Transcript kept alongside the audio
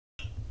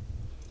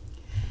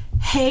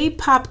Hey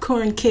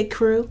Popcorn Kit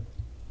crew,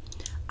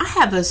 I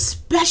have a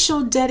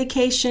special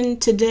dedication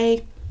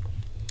today.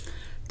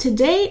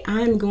 Today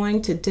I'm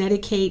going to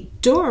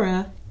dedicate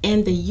Dora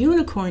and the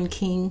Unicorn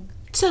King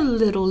to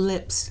Lil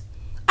LLIPS.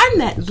 I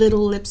met Lil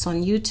LLIPS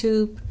on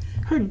YouTube.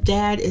 Her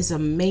dad is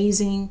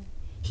amazing.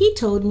 He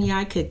told me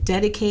I could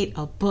dedicate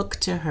a book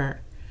to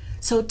her.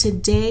 So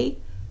today,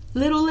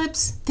 Lil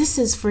LLIPS, this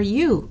is for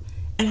you,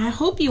 and I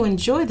hope you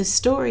enjoy the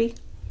story.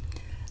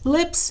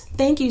 LLIPS,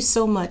 thank you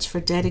so much for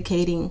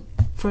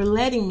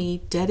letting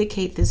me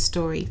dedicate this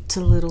story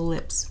to Lil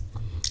LLIPS.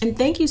 And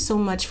thank you so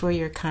much for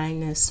your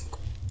kindness.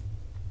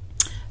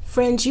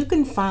 Friends, you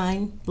can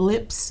find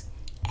LLIPS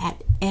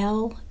at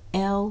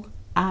LLIPS.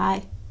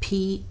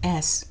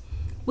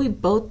 We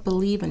both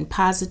believe in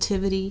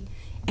positivity,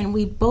 and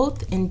we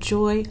both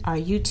enjoy our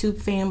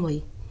YouTube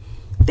family.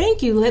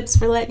 Thank you, LLIPS,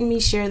 for letting me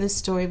share this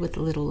story with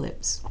Lil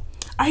LLIPS.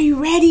 Are you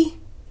ready?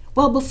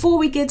 Well, before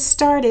we get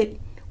started,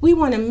 we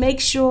want to make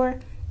sure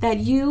that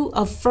you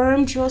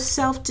affirmed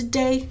yourself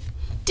today.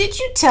 Did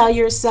you tell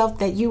yourself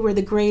that you were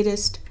the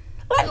greatest?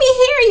 Let me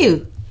hear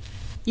you.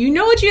 You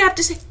know what you have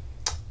to say.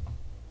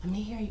 Let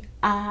me hear you.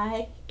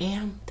 I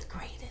am the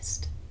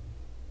greatest.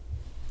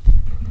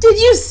 Did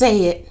you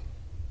say it?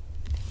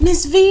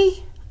 Miss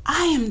V,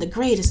 I am the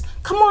greatest.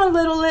 Come on,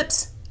 Lil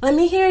LLIPS. Let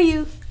me hear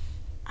you.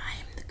 I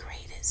am the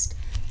greatest.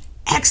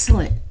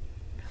 Excellent.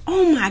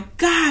 Oh my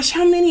gosh,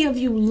 how many of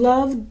you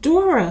love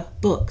Dora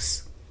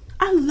books?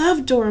 I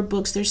love Dora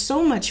books. They're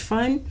so much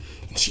fun.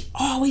 And she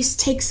always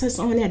takes us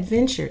on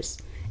adventures.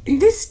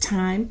 And this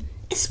time,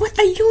 it's with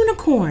a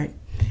unicorn.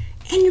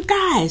 And you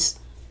guys,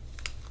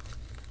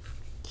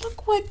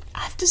 look what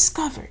I've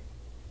discovered.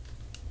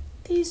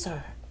 These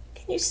are,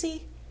 can you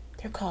see?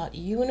 They're called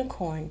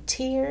unicorn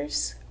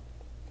tears.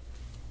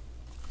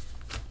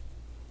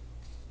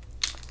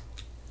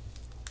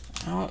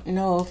 I don't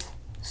know if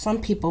some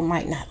people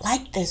might not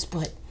like this,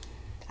 but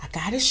I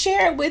gotta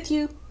share it with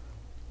you.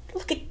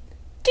 Look at,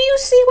 do you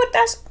see what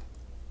that's?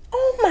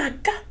 Oh my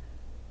God.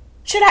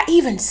 Should I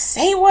even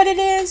say what it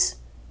is?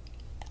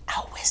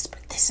 I'll whisper.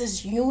 This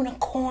is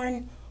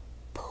unicorn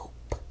poop.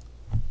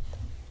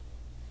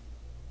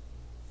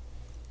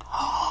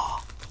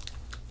 Oh,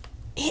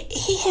 it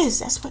is.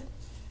 That's what.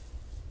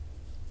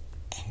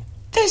 And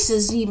this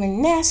is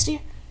even nastier.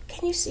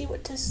 Can you see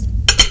what this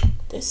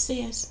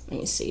is? Let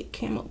me see it.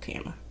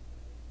 Camera.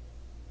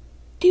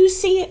 Do you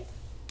see it?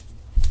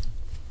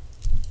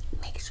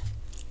 Make sure.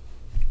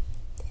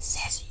 It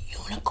says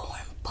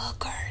unicorn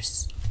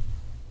boogers.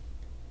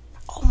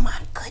 Oh my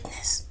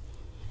goodness.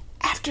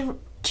 Do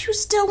you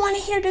still want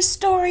to hear this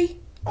story?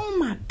 Oh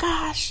my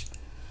gosh.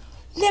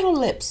 Lil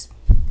LLIPS,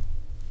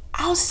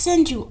 I'll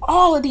send you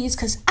all of these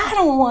because I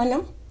don't want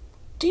them.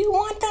 Do you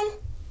want them?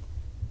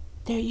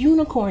 They're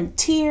unicorn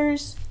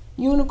tears,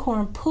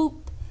 unicorn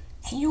poop,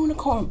 and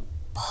unicorn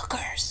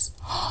boogers.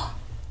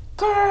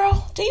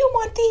 Girl, do you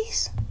want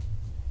these?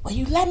 Well,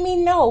 you let me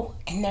know,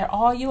 and they're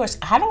all yours.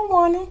 I don't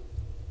want them.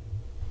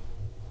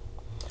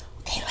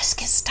 Okay, let's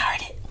get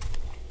started.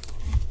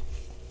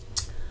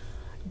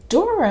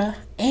 Dora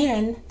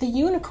and the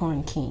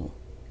Unicorn King.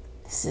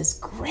 This is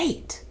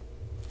great.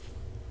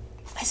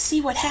 Let's see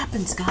what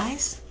happens,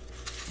 guys.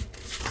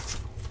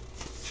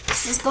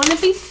 This is going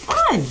to be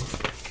fun.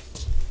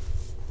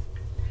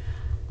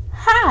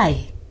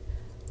 Hi,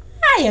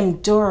 I am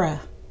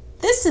Dora.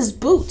 This is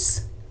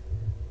Boots.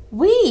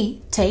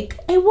 We take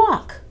a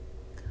walk.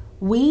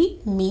 We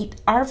meet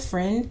our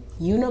friend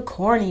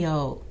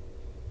Unicornio.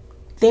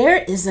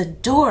 There is a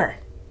door.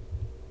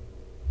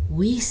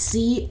 We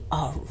see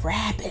a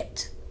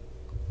rabbit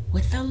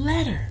with a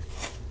letter.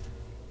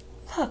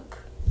 Look.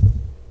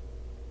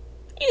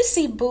 You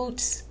see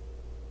Boots?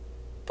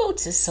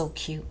 Boots is so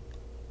cute.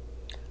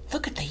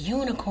 Look at the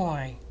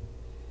unicorn.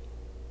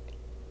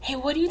 Hey,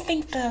 what do you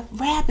think the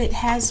rabbit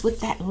has with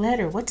that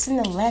letter? What's in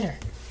the letter?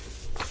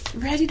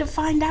 Ready to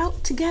find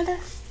out together?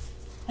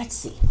 Let's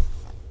see.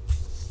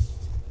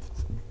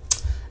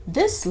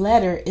 This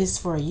letter is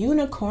for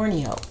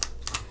Unicornio.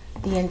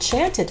 The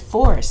enchanted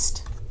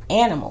forest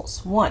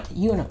animals want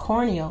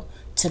Unicornio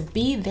to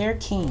be their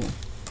king.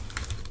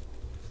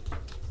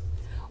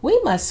 We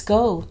must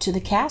go to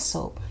the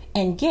castle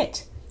and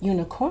get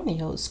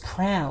Unicornio's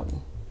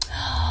crown.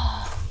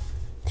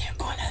 They're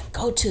gonna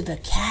go to the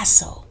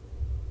castle.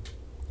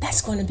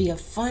 That's gonna be a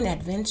fun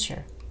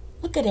adventure.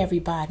 Look at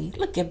everybody.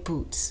 Look at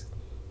Boots.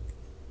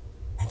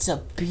 That's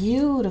a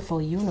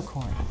beautiful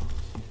unicorn.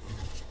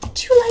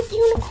 Do you like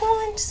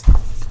unicorns?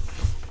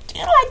 Do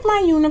you like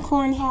my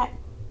unicorn hat?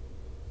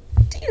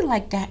 Do you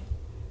like that?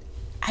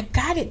 I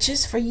got it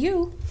just for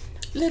you.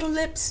 Lil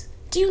LLIPS,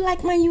 do you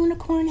like my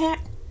unicorn hat?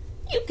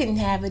 You can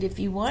have it if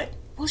you want.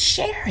 We'll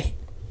share it.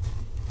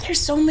 There's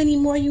so many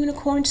more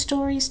unicorn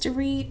stories to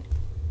read.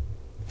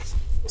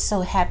 I'm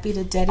so happy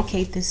to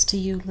dedicate this to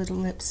you, Lil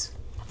LLIPS.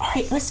 All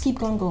right, let's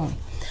keep on going.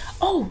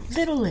 Oh,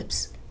 Lil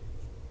LLIPS,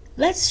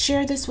 let's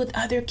share this with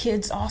other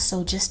kids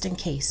also, just in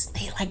case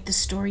they like the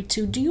story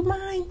too. Do you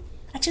mind?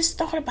 I just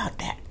thought about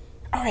that.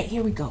 All right,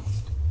 here we go.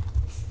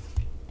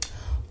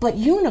 But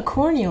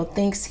Unicornio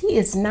thinks he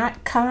is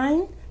not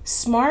kind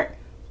smart,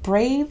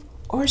 brave,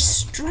 or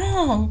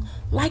strong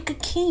like a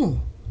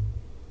king?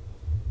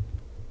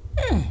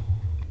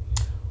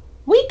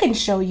 We can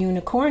show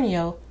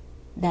Unicornio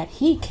that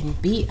he can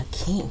be a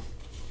king.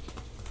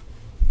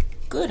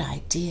 Good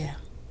idea.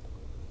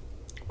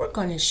 We're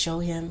going to show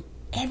him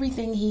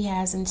everything he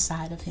has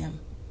inside of him,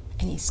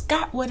 and he's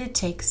got what it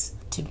takes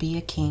to be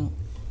a king.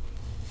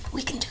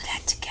 We can do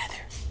that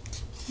together.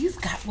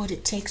 You've got what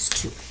it takes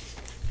too.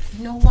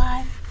 You know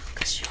why?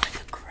 Because you're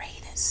the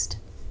greatest.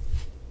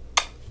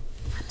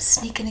 I'm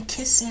sneaking a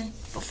kiss in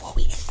before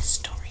we end the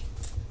story.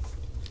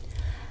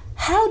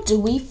 How do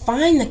we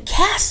find the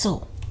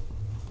castle?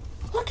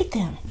 Look at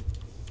them.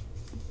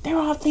 They're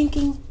all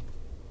thinking,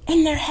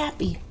 and they're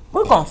happy.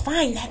 We're going to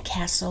find that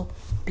castle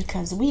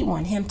because we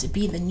want him to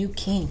be the new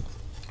king,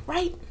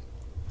 right?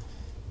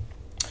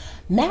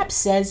 Map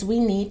says we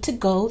need to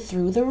go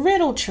through the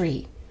riddle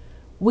tree.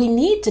 We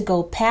need to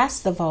go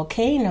past the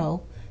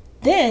volcano.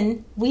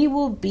 Then we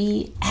will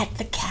be at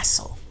the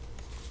castle.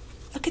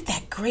 Look at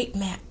that great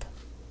map.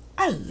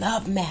 I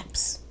love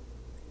maps.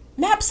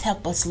 Maps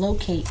help us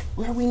locate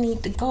where we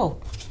need to go.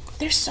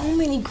 There's so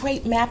many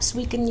great maps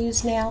we can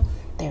use now.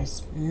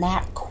 There's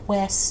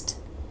MapQuest.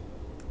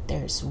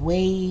 There's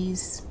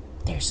Waze.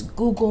 There's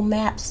Google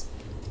Maps.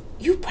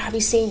 You've probably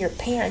seen your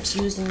parents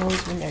using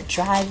those when they're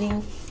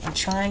driving and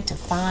trying to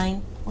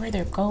find where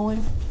they're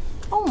going.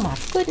 Oh my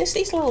goodness,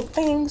 these little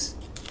things.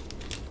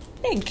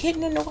 They're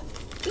getting in the way.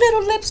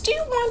 Little Lips, do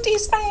you want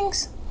these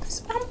things?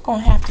 'Cause I'm going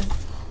to have to.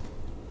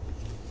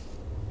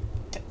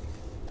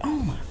 Oh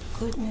my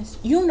goodness.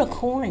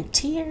 Unicorn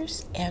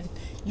tears and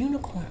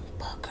unicorn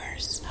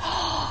boogers.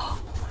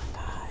 Oh my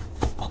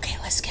God. Okay,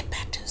 let's get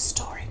back to the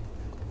story.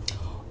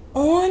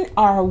 On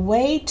our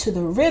way to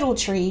the riddle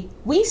tree,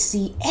 we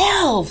see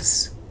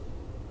elves.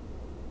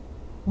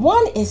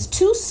 One is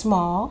too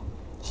small.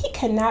 He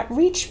cannot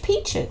reach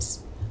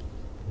Peaches.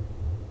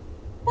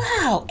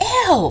 Wow,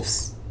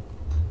 elves.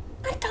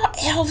 I thought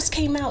elves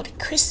came out at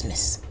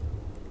Christmas.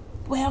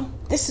 Well,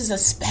 this is a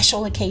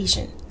special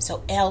occasion,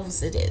 so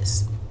elves it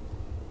is.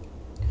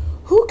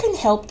 Who can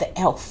help the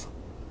elf?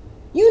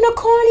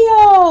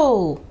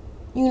 Unicornio!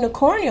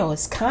 Unicornio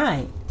is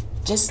kind,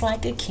 just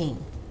like a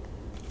king.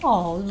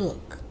 Oh,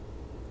 look.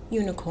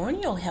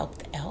 Unicornio helped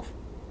the elf.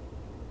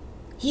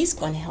 He's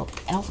going to help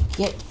the elf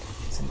get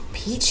some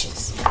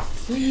peaches.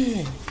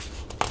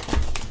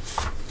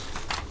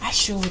 I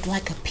sure would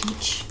like a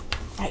peach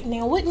right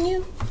now, wouldn't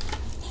you?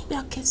 Maybe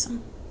I'll get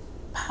some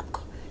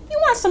popcorn. You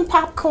want some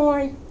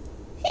popcorn?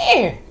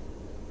 Here.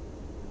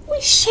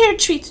 We share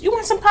treats. You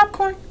want some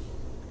popcorn?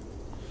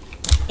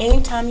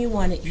 Anytime you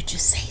want it, you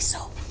just say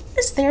so.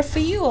 It's there for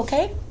you,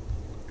 okay?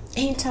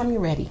 Anytime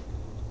you're ready.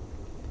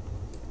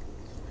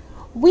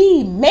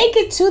 We make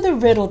it to the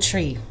riddle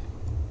tree.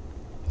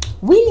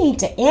 We need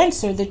to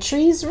answer the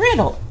tree's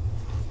riddle.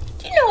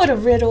 Do you know what a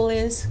riddle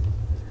is?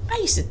 I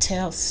used to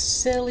tell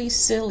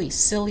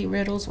silly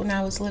riddles when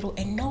I was little,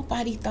 and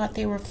nobody thought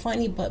they were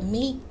funny but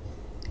me.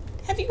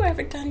 Have you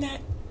ever done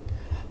that?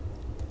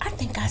 I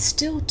think I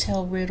still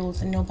tell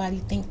riddles and nobody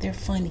think they're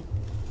funny.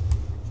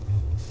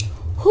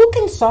 Who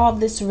can solve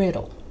this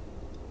riddle?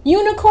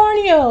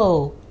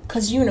 Unicornio,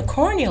 because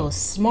Unicornio is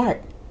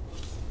smart,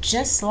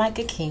 just like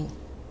a king.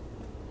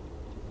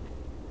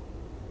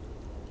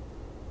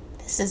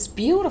 This is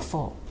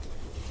beautiful.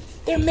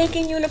 They're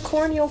making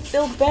Unicornio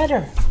feel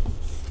better.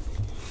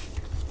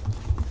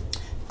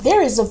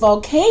 There is a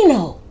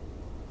volcano.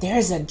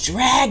 There's a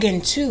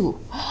dragon too.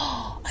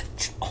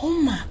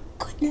 Oh my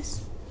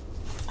goodness.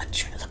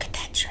 Look at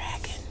that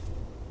dragon.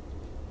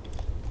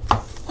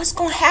 What's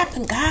going to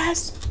happen,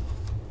 guys?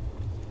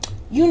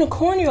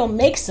 Unicornio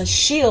makes a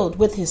shield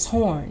with his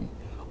horn.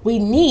 We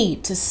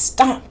need to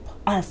stomp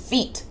our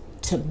feet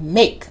to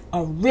make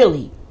a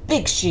really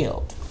big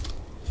shield.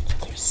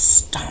 They're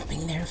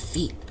stomping their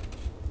feet.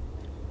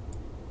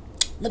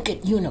 Look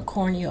at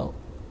Unicornio.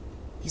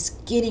 He's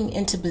getting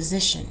into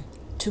position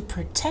to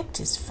protect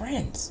his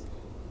friends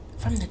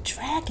from the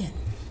dragon.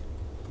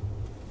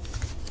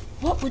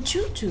 What would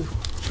you do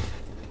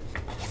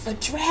if a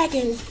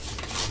dragon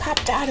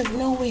popped out of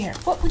nowhere?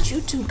 What would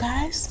you do,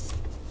 guys?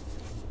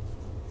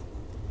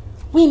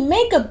 We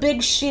make a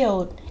big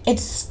shield. It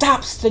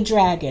stops the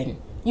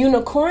dragon.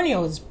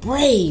 Unicornio is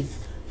brave,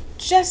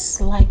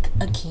 just like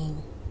a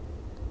king.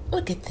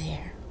 Look at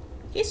there.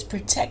 He's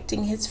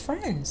protecting his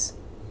friends.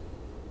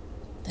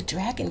 The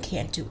dragon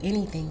can't do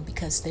anything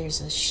because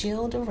there's a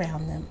shield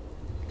around them.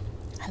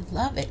 I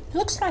love it. It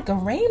looks like a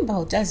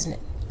rainbow, doesn't it?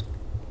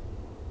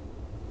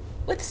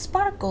 With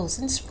sparkles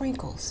and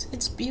sprinkles.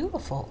 It's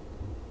beautiful.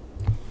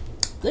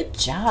 Good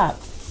job,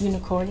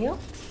 Unicornio.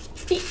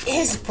 He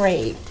is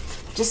brave,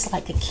 just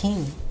like a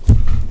king.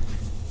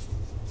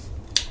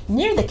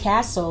 Near the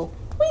castle,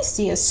 we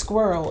see a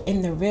squirrel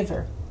in the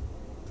river.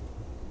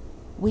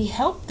 We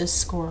help the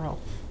squirrel.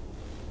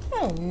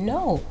 Oh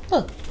no,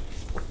 look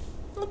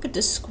at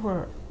the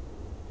squirrel.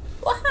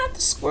 Well, how'd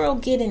the squirrel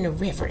get in the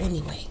river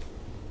anyway?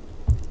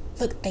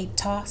 Look, they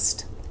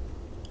tossed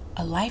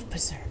a life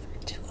preserver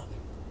to him.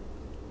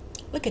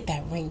 Look at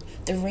that ring.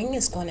 The ring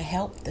is going to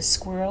help the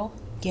squirrel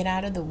get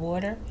out of the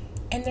water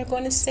and they're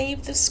going to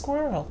save the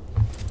squirrel.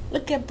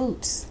 Look at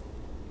Boots.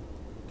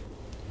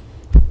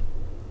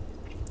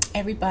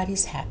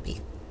 Everybody's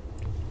happy.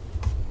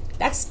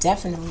 That's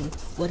definitely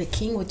what a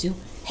king would do.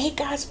 Hey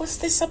guys, what's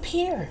this up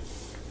here?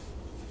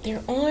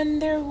 They're on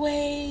their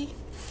way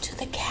to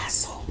the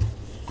castle.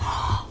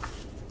 Oh,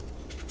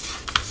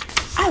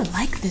 I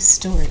like this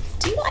story.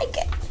 Do you like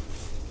it?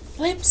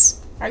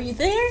 Lips, are you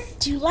there?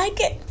 Do you like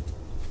it?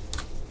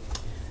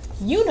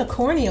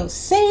 Unicornio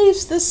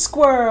saves the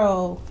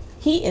squirrel.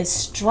 He is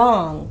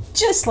strong,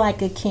 just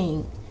like a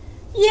king.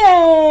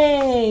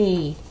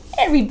 Yay!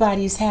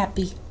 Everybody's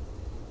happy.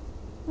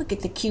 Look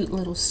at the cute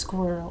little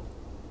squirrel.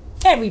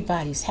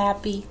 Everybody's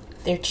happy.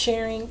 They're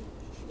cheering.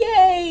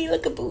 Yay!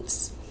 Look at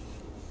Boots.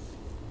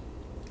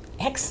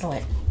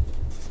 Excellent.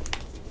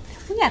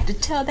 We have to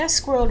tell that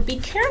squirrel to be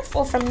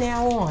careful from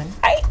now on,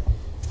 right?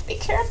 Be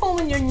careful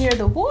when you're near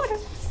the water.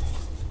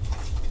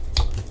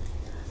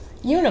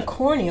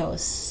 Unicornio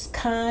is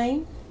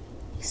kind,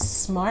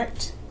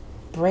 smart,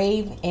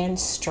 brave, and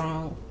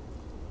strong.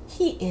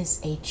 He is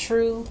a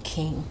true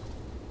king.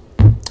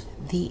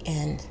 The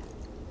end.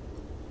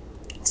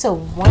 It's a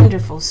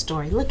wonderful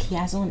story. Look, he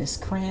has on his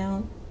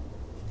crown.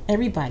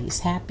 Everybody's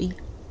happy.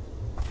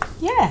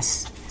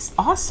 Yes, it's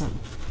awesome.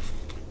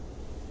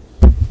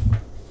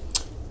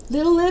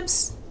 Little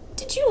Lips,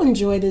 did you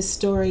enjoy this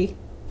story?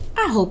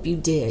 I hope you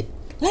did.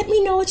 Let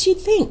me know what you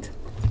think.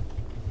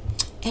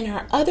 And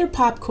our other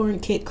Popcorn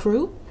Kit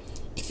crew,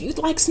 if you'd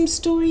like some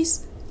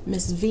stories,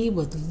 Miss V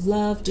would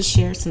love to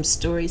share some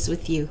stories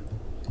with you.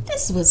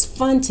 This was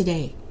fun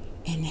today.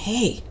 And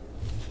hey,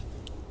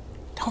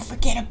 don't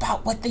forget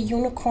about what the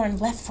unicorn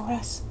left for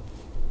us.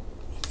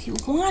 If you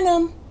want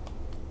them,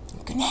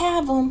 you can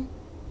have them.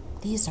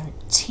 These are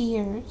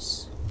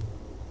tears.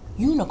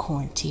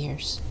 Unicorn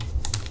tears.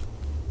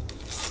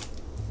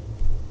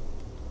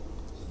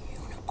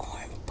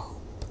 Unicorn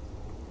poop.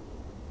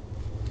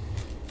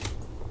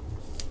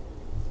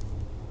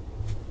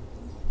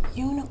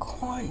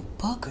 Unicorn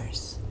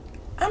boogers.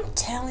 I'm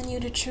telling you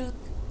the truth.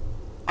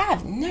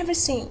 I've never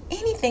seen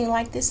anything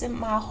like this in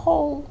my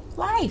whole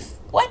life.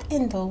 What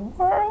in the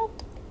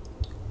world?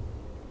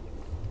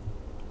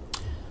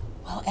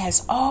 Well,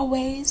 as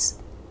always,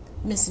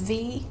 Miss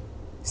V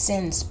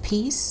sends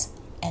peace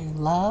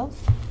and love.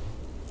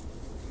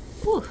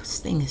 Ooh, this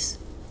thing is...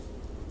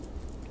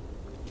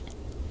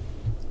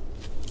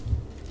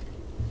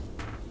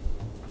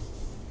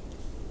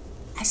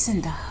 I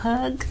send a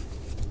hug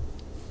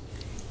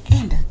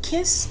and a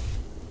kiss.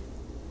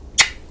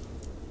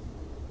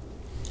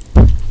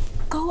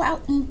 Go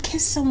out and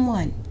kiss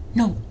someone.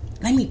 No,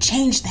 let me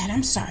change that.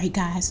 I'm sorry,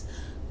 guys.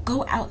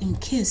 Go out and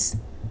kiss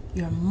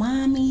your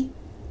mommy,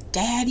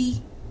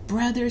 daddy,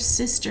 brother,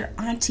 sister,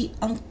 auntie,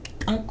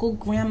 uncle,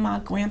 grandma,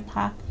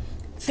 grandpa,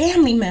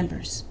 family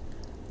members.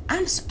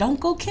 Don't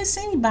go kiss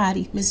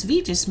anybody. Miss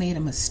V just made a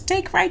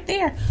mistake right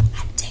there.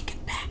 I take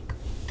it back.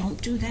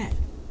 Don't do that.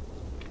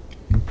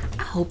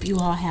 I hope you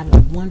all have a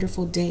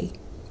wonderful day.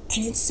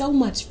 And it's so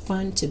much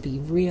fun to be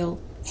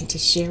real and to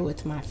share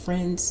with my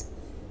friends.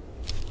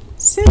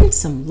 Send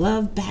some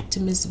love back to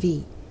Miss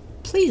V.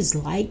 Please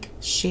like,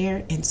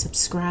 share, and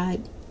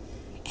subscribe.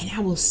 And I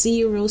will see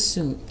you real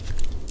soon.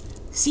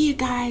 See you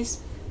guys.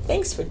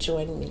 Thanks for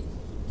joining me.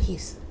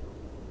 Peace.